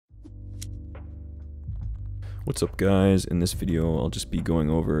What's up guys, in this video I'll just be going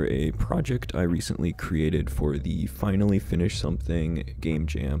over a project I recently created for the Finally Finish Something Game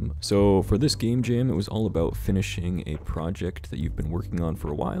Jam. So for this Game Jam it was all about finishing a project that you've been working on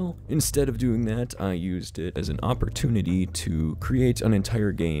for a while. Instead of doing that, I used it as an opportunity to create an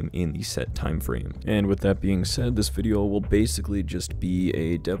entire game in the set time frame. And with that being said, this video will basically just be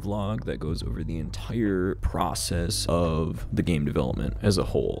a devlog that goes over the entire process of the game development as a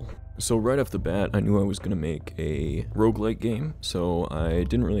whole. So right off the bat, I knew I was going to make a roguelike game, so I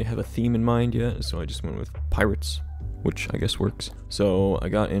didn't really have a theme in mind yet, so I just went with pirates, which I guess works. So I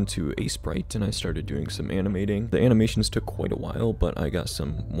got into a sprite and I started doing some animating. The animations took quite a while, but I got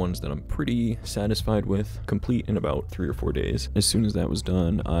some ones that I'm pretty satisfied with, complete in about 3 or 4 days. As soon as that was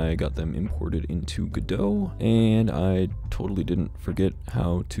done, I got them imported into Godot, and I totally didn't forget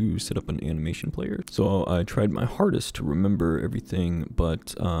how to set up an animation player. So I tried my hardest to remember everything,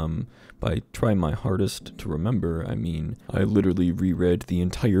 but by trying my hardest to remember, I mean I literally reread the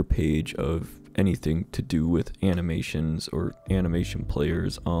entire page of anything to do with animations or animation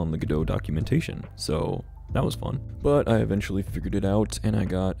players on the Godot documentation. So that was fun. But I eventually figured it out and I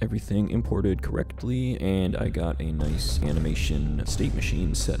got everything imported correctly and I got a nice animation state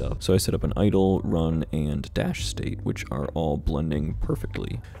machine set up. So I set up an idle, run, and dash state, which are all blending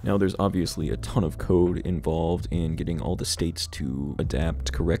perfectly. Now there's obviously a ton of code involved in getting all the states to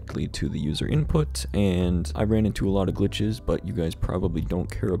adapt correctly to the user input, and I ran into a lot of glitches, but you guys probably don't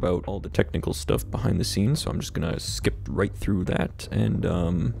care about all the technical stuff behind the scenes, so I'm just gonna skip right through that. And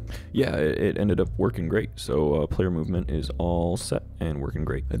yeah, it ended up working great. So player movement is all set and working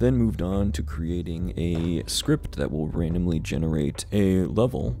great. I then moved on to creating a script that will randomly generate a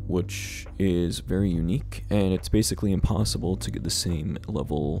level, which is very unique, and it's basically impossible to get the same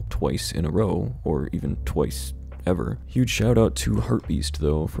level twice in a row, or even twice ever. Huge shout out to uheartbeast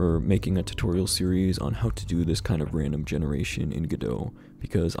though for making a tutorial series on how to do this kind of random generation in Godot,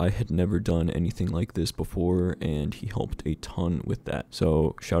 because I had never done anything like this before and he helped a ton with that.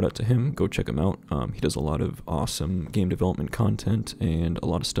 So shout out to him, go check him out. He does a lot of awesome game development content and a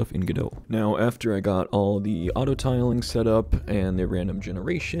lot of stuff in Godot. Now after I got all the auto tiling set up and the random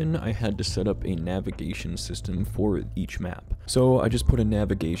generation, I had to set up a navigation system for each map. So I just put a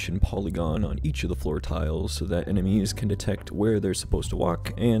navigation polygon on each of the floor tiles so that enemies can detect where they're supposed to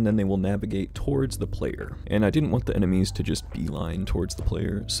walk, and then they will navigate towards the player. And I didn't want the enemies to just beeline towards the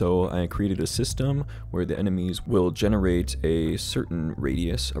player, so I created a system where the enemies will generate a certain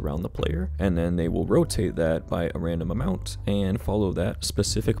radius around the player, and then they will rotate that by a random amount and follow that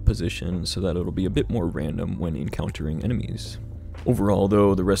specific position so that it'll be a bit more random when encountering enemies. Overall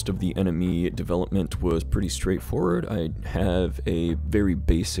though, the rest of the enemy development was pretty straightforward. I have a very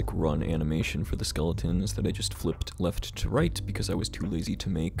basic run animation for the skeletons that I just flipped left to right because I was too lazy to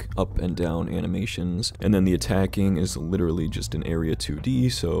make up and down animations. And then the attacking is literally just an area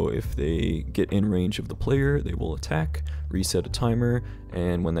 2D, so if they get in range of the player, they will attack, reset a timer,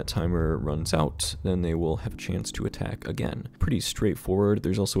 and when that timer runs out, then they will have a chance to attack again. Pretty straightforward.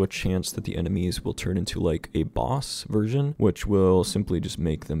 There's also a chance that the enemies will turn into like a boss version, which will simply just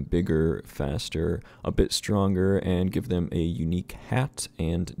make them bigger, faster, a bit stronger, and give them a unique hat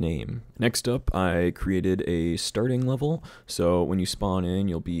and name. Next up, I created a starting level. So when you spawn in,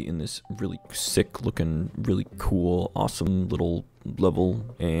 you'll be in this really sick looking, really cool, awesome little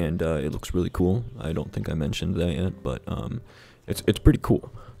level, and it looks really cool. I don't think I mentioned that yet, but it's pretty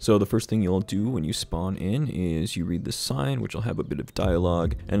cool. So the first thing you'll do when you spawn in is you read the sign, which will have a bit of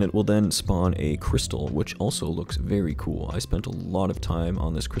dialogue, and it will then spawn a crystal, which also looks very cool. I spent a lot of time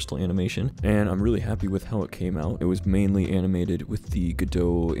on this crystal animation, and I'm really happy with how it came out. It was mainly animated with the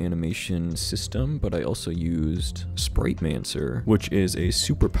Godot animation system, but I also used SpriteMancer, which is a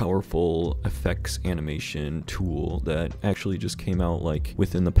super powerful effects animation tool that actually just came out like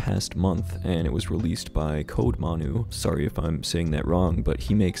within the past month, and it was released by CodeManu. Sorry if I'm saying that wrong, but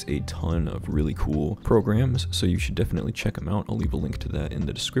he makes a ton of really cool programs, so you should definitely check him out. I'll leave a link to that in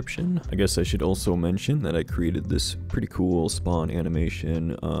the description. I guess I should also mention that I created this pretty cool spawn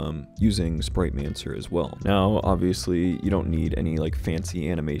animation using SpriteMancer as well. Now obviously you don't need any like fancy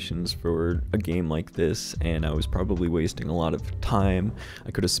animations for a game like this, and I was probably wasting a lot of time.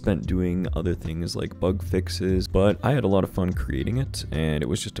 I could have spent doing other things like bug fixes, but I had a lot of fun creating it, and it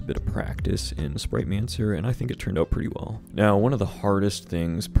was just a bit of practice in SpriteMancer, and I think it turned out pretty well. Now one of the hardest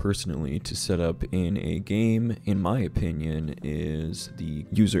things things personally to set up in a game, in my opinion, is the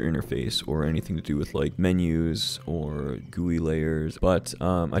user interface, or anything to do with like menus or GUI layers. But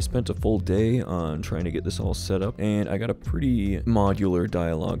I spent a full day on trying to get this all set up, and I got a pretty modular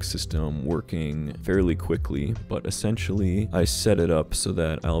dialogue system working fairly quickly. But essentially I set it up so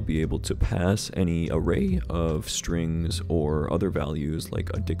that I'll be able to pass any array of strings or other values, like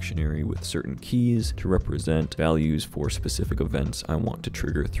a dictionary with certain keys to represent values for specific events I want to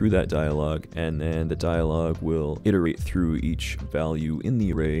trigger through that dialogue, and then the dialogue will iterate through each value in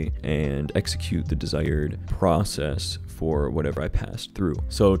the array and execute the desired process for whatever I passed through.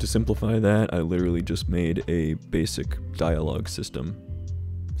 So to simplify that, I literally just made a basic dialogue system.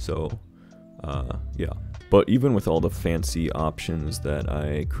 So yeah. But even with all the fancy options that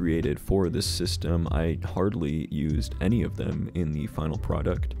I created for this system, I hardly used any of them in the final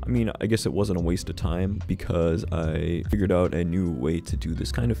product. I mean, I guess it wasn't a waste of time, because I figured out a new way to do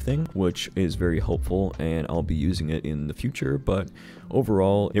this kind of thing, which is very helpful, and I'll be using it in the future. But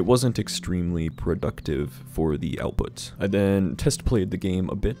overall, it wasn't extremely productive for the outputs. I then test played the game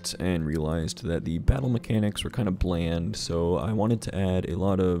a bit and realized that the battle mechanics were kind of bland, so I wanted to add a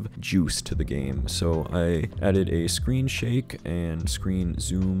lot of juice to the game. So I added a screen shake and screen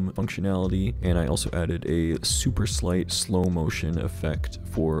zoom functionality, and I also added a super slight slow motion effect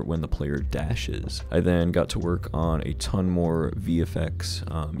for when the player dashes. I then got to work on a ton more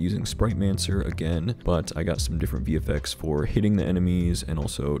VFX using SpriteMancer again, but I got some different VFX for hitting the enemies and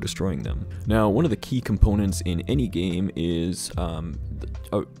also destroying them. Now, one of the key components in any game is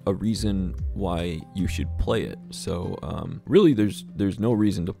a reason why you should play it. So really there's no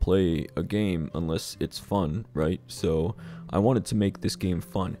reason to play a game unless it's fun, right? So I wanted to make this game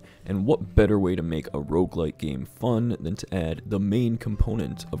fun, and what better way to make a roguelike game fun than to add the main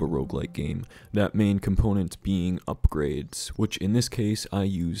component of a roguelike game, that main component being upgrades, which in this case I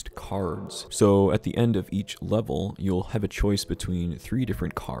used cards. So at the end of each level, you'll have a choice between 3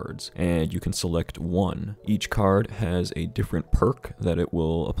 different cards, and you can select one. Each card has a different perk that it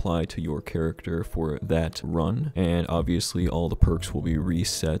will apply to your character for that run, and obviously all the perks will be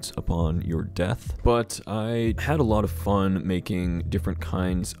reset upon your death. But I had a lot of fun making different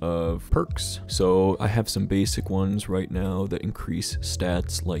kinds of perks. So I have some basic ones right now that increase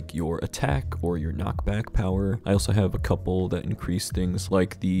stats like your attack or your knockback power. I also have a couple that increase things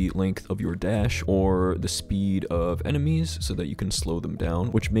like the length of your dash or the speed of enemies so that you can slow them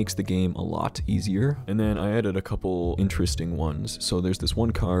down, which makes the game a lot easier. And then I added a couple interesting ones. So there's this one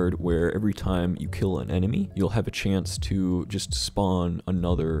card where every time you kill an enemy, you'll have a chance to just spawn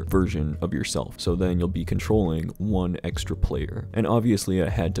another version of yourself. So then you'll be controlling one extra player. And obviously I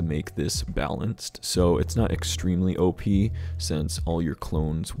had to make this balanced, so it's not extremely OP, since all your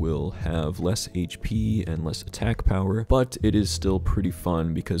clones will have less HP and less attack power, but it is still pretty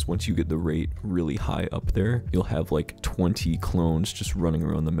fun, because once you get the rate really high up there, you'll have like 20 clones just running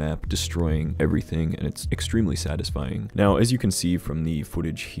around the map destroying everything, and it's extremely satisfying. Now, as you can see from the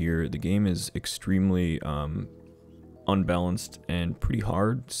footage here, the game is extremely unbalanced and pretty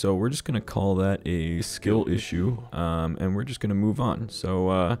hard, so we're just gonna call that a skill issue, and we're just gonna move on.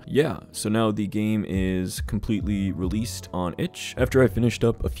 So yeah, so now the game is completely released on itch. After I finished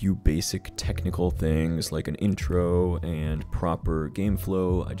up a few basic technical things like an intro and proper game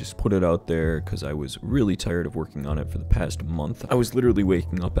flow, I just put it out there because I was really tired of working on it for the past month. I was literally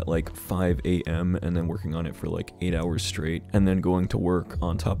waking up at like 5 a.m. and then working on it for like 8 hours straight, and then going to work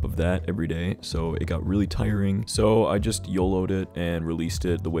on top of that every day, so it got really tiring. So I just YOLO'd it and released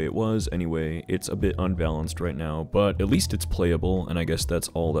it the way it was. Anyway, it's a bit unbalanced right now, but at least it's playable, and I guess that's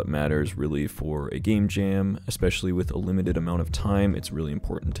all that matters really for a game jam, especially with a limited amount of time. It's really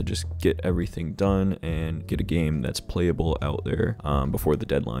important to just get everything done and get a game that's playable out there before the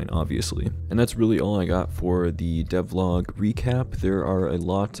deadline, obviously. And that's really all I got for the devlog recap. There are a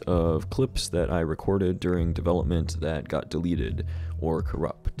lot of clips that I recorded during development that got deleted or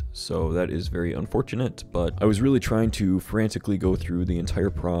corrupt, so that is very unfortunate, but I was really trying to frantically go through the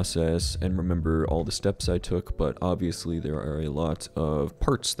entire process and remember all the steps I took, but obviously there are a lot of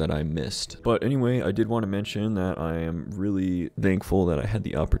parts that I missed. But anyway, I did want to mention that I am really thankful that I had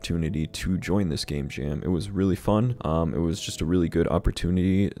the opportunity to join this game jam. It was really fun. It was just a really good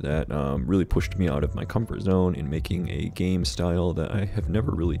opportunity that really pushed me out of my comfort zone in making a game style that I have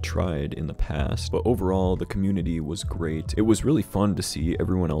never really tried in the past. But overall, the community was great. It was really fun fun to see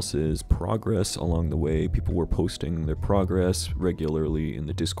everyone else's progress along the way. People were posting their progress regularly in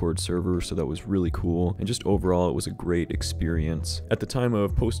the Discord server, so that was really cool. And just overall, it was a great experience. At the time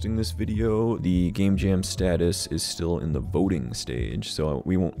of posting this video, the Game Jam status is still in the voting stage, so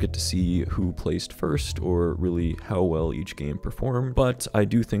we won't get to see who placed first or really how well each game performed, but I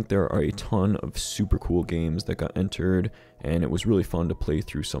do think there are a ton of super cool games that got entered, and it was really fun to play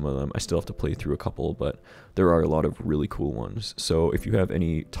through some of them. I still have to play through a couple, but there are a lot of really cool ones. So if you have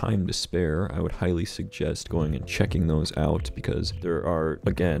any time to spare, I would highly suggest going and checking those out, because there are,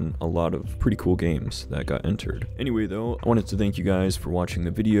 again, a lot of pretty cool games that got entered. Anyway though, I wanted to thank you guys for watching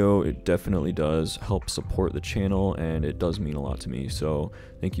the video. It definitely does help support the channel, and it does mean a lot to me, so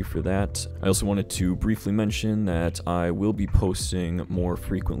thank you for that. I also wanted to briefly mention that I will be posting more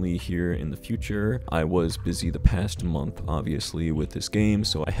frequently here in the future. I was busy the past month, obviously, with this game,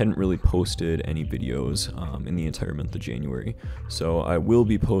 so I hadn't really posted any videos in the entire month of January. So I will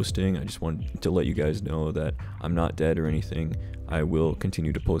be posting. I just wanted to let you guys know that I'm not dead or anything. I will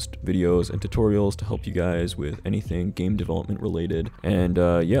continue to post videos and tutorials to help you guys with anything game development related. And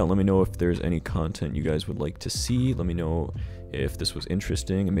yeah, let me know if there's any content you guys would like to see. Let me know if this was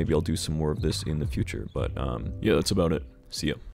interesting, and maybe I'll do some more of this in the future. But yeah, that's about it. See ya.